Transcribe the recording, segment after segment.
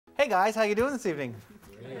Hey guys, how you doing this evening?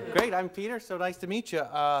 Great, I'm Peter, so nice to meet you.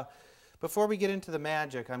 Before we get into the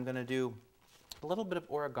magic, I'm going to do a little bit of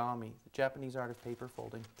origami, the Japanese art of paper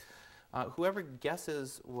folding. Whoever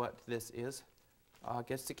guesses what this is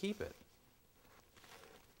gets to keep it.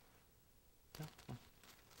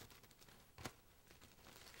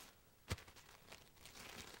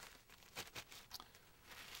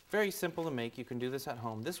 Very simple to make. You can do this at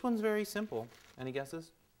home. This one's very simple. Any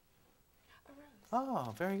guesses? A rose.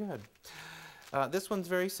 Oh, very good. This one's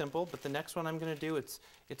very simple, but the next one I'm going to do,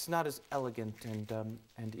 it's not as elegant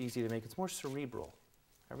and easy to make. It's more cerebral.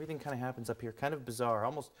 Everything kind of happens up here, kind of bizarre,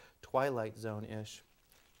 almost Twilight Zone-ish,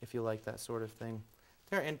 if you like that sort of thing.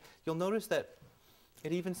 There, and you'll notice that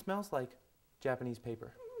it even smells like Japanese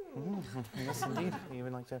paper. Yes, indeed,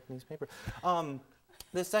 even like Japanese paper.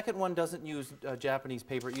 The second one doesn't use Japanese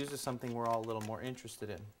paper. It uses something we're all a little more interested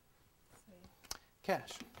in.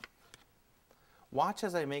 Cash. Watch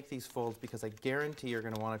as I make these folds because I guarantee you're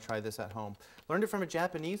going to want to try this at home. Learned it from a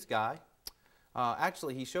Japanese guy.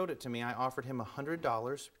 Actually, he showed it to me. I offered him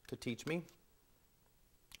 $100 to teach me,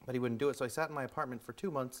 but he wouldn't do it. So I sat in my apartment for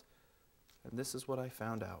 2 months, and this is what I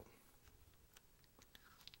found out.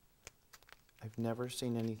 I've never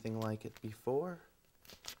seen anything like it before.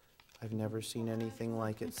 I've never seen anything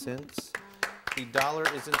like it since. The dollar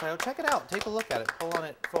is entitled. Check it out. Take a look at it. Pull on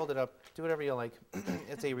it. Fold it up. Do whatever you like.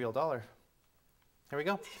 It's a real dollar. Here we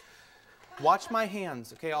go. Watch my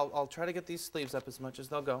hands. Okay, I'll try to get these sleeves up as much as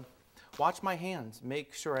they'll go. Watch my hands.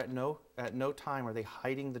 Make sure at no time are they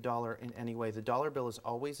hiding the dollar in any way. The dollar bill is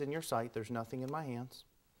always in your sight. There's nothing in my hands.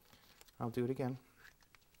 I'll do it again.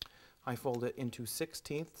 I fold it into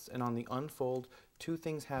 1/16ths, and on the unfold, two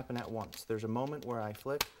things happen at once. There's a moment where I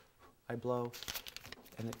flick, I blow,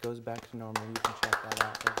 and it goes back to normal. You can check that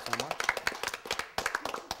out. Thanks so much.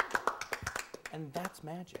 And that's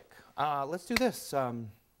magic. Let's do this.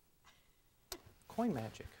 Coin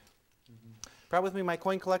magic. Brought with me my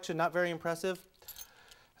coin collection, not very impressive,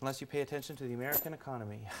 unless you pay attention to the American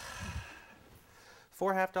economy.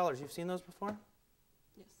 4 half-dollars. You've seen those before?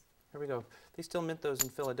 Yes. Here we go. They still mint those in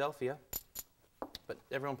Philadelphia, but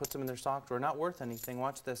everyone puts them in their sock drawer. Not worth anything.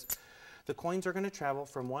 Watch this. The coins are going to travel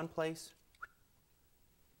from one place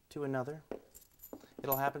to another.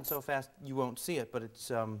 It'll happen so fast you won't see it, but it's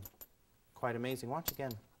quite amazing. Watch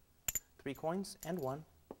again. 3 coins and 1.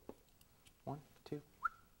 1, 2.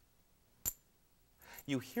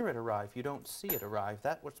 You hear it arrive. You don't see it arrive.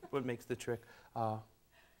 That's what makes the trick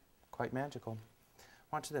quite magical.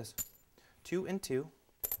 Watch this. 2 and 2.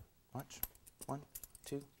 Watch. 1,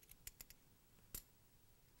 2.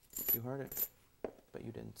 You heard it, but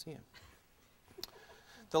you didn't see it.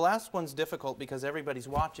 The last one's difficult because everybody's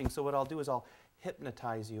watching, so what I'll do is I'll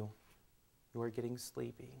hypnotize you. You are getting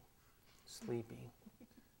sleepy, sleepy,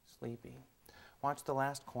 sleepy. Watch the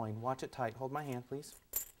last coin. Watch it tight. Hold my hand, please.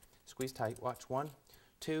 Squeeze tight. Watch. 1,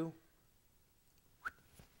 2.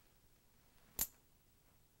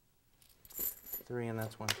 3, and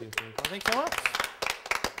that's 1, 2, 3. Well, thanks so much.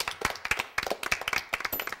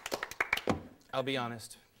 I'll be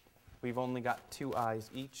honest. We've only got 2 eyes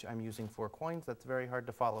each. I'm using 4 coins. That's very hard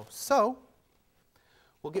to follow. So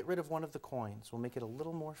we'll get rid of one of the coins. We'll make it a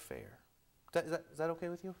little more fair. Is that okay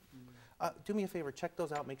with you? Do me a favor. Check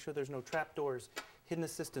those out. Make sure there's no trapdoors, hidden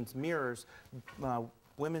assistants, mirrors,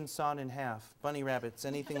 women sawn in half, bunny rabbits,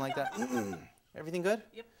 anything like that. Everything good?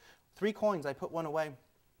 Yep. 3 coins. I put 1 away.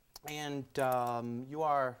 And you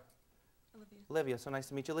are? Olivia. Olivia. So nice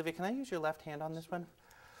to meet you. Olivia, can I use your left hand on this one?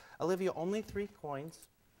 Olivia, only 3 coins.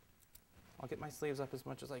 I'll get my sleeves up as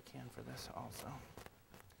much as I can for this also.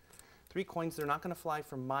 3 coins. They're not going to fly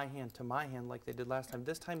from my hand to my hand like they did last time.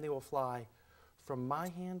 This time they will fly from my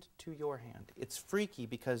hand to your hand. It's freaky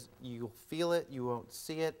because you'll feel it, you won't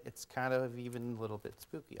see it. It's kind of even a little bit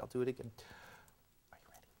spooky. I'll do it again. Are you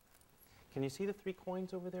ready? Can you see the 3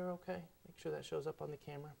 coins over there okay? Make sure that shows up on the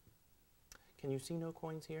camera. Can you see no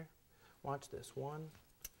coins here? Watch this. 1,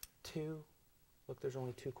 2. Look, there's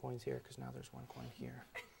only 2 coins here because now there's 1 coin here.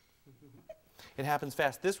 It happens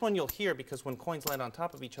fast. This one you'll hear because when coins land on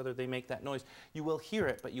top of each other, they make that noise. You will hear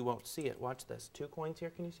it, but you won't see it. Watch this. 2 coins here.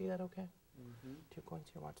 Can you see that okay? 2 coins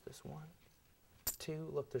here. Watch this. 1,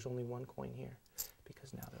 2. Look, there's only 1 coin here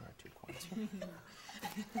because now there are 2 coins here.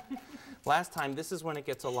 Last time, this is when it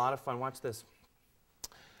gets a lot of fun. Watch this.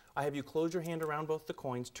 I have you close your hand around both the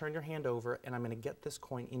coins, turn your hand over, and I'm going to get this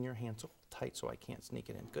coin in your hand so tight so I can't sneak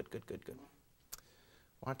it in. Good, good, good, good.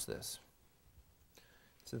 Watch this.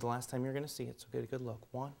 This is the last time you're going to see it, so get a good look.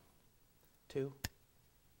 1, 2,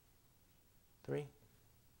 3.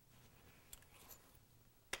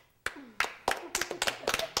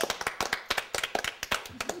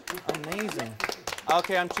 Amazing.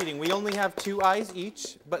 Okay, I'm cheating. We only have 2 eyes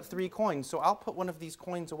each, but 3 coins. So I'll put one of these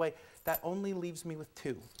coins away. That only leaves me with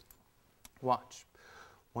 2. Watch.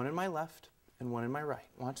 One in my left and one in my right.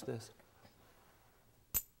 Watch this.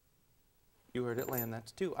 You heard it land.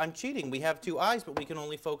 That's 2. I'm cheating. We have 2 eyes, but we can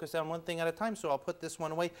only focus on one thing at a time. So I'll put this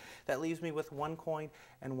one away. That leaves me with 1 coin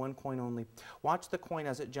and 1 coin only. Watch the coin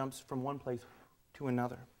as it jumps from one place to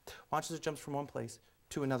another. Watch as it jumps from one place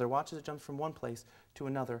to another. Watch as it jumps from one place to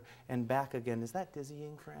another and back again. Is that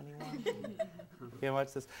dizzying for anyone? Yeah,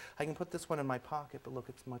 watch this. I can put this one in my pocket, but look,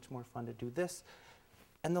 it's much more fun to do this.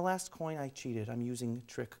 And the last coin, I cheated. I'm using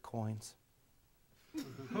trick coins.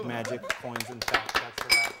 Magic coins, in fact. That's the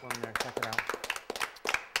last one there. Check it out.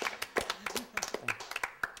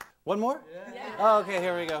 One more? Yeah. Oh, okay,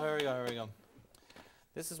 here we go.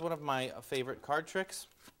 This is one of my favorite card tricks,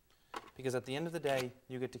 because at the end of the day,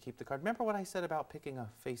 you get to keep the card. Remember what I said about picking a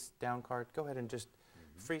face-down card? Go ahead and just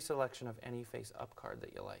free selection of any face-up card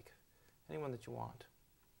that you like. Anyone that you want.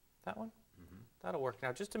 That one? That'll work.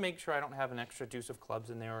 Now, just to make sure I don't have an extra deuce of clubs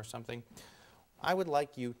in there or something, I would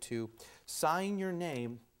like you to sign your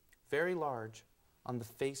name very large on the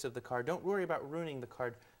face of the card. Don't worry about ruining the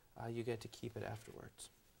card. You get to keep it afterwards.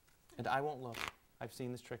 And I won't look. I've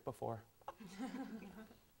seen this trick before.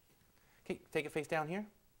 Okay, take it face down here.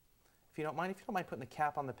 If you don't mind putting the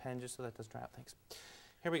cap on the pen just so that doesn't dry out. Thanks.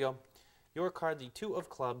 Here we go. Your card, the 2 of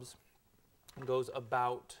clubs, goes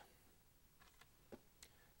about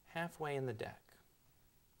halfway in the deck.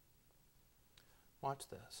 Watch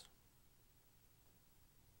this.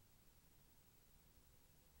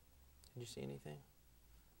 Did you see anything?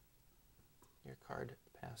 Your card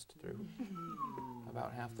passed through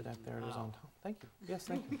about half the deck. There it is on top. Thank you. Yes,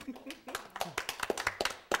 thank you. Yeah.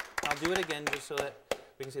 I'll do it again just so that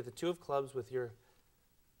we can see the 2 of clubs with your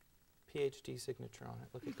PhD signature on it.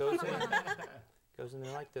 Look, it goes in. Goes in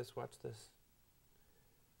there like this. Watch this.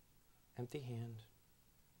 Empty hand.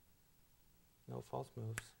 No false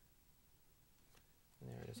moves. And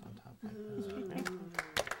there it is on top like this. Right?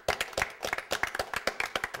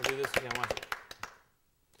 We'll do this again. Watch it.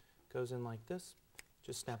 Goes in like this.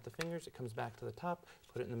 Just snap the fingers. It comes back to the top.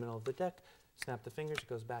 Put it in the middle of the deck. Snap the fingers. It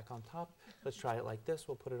goes back on top. Let's try it like this.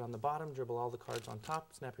 We'll put it on the bottom. Dribble all the cards on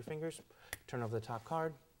top. Snap your fingers. Turn over the top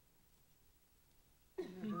card.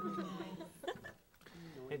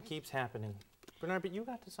 It keeps happening. Bernard, but you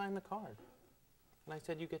got to sign the card. And I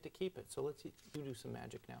said you get to keep it. So let's you do some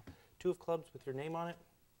magic now. 2 of clubs with your name on it.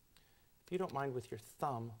 If you don't mind, with your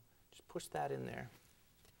thumb, just push that in there.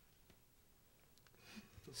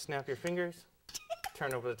 Snap your fingers.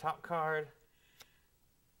 Turn over the top card.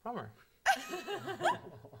 Bummer.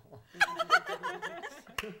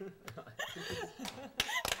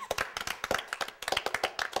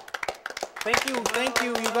 Thank you.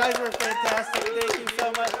 You guys were fantastic. Thank you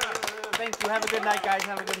so much. Thank you. Have a good night, guys.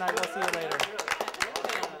 Have a good night. We'll see you later.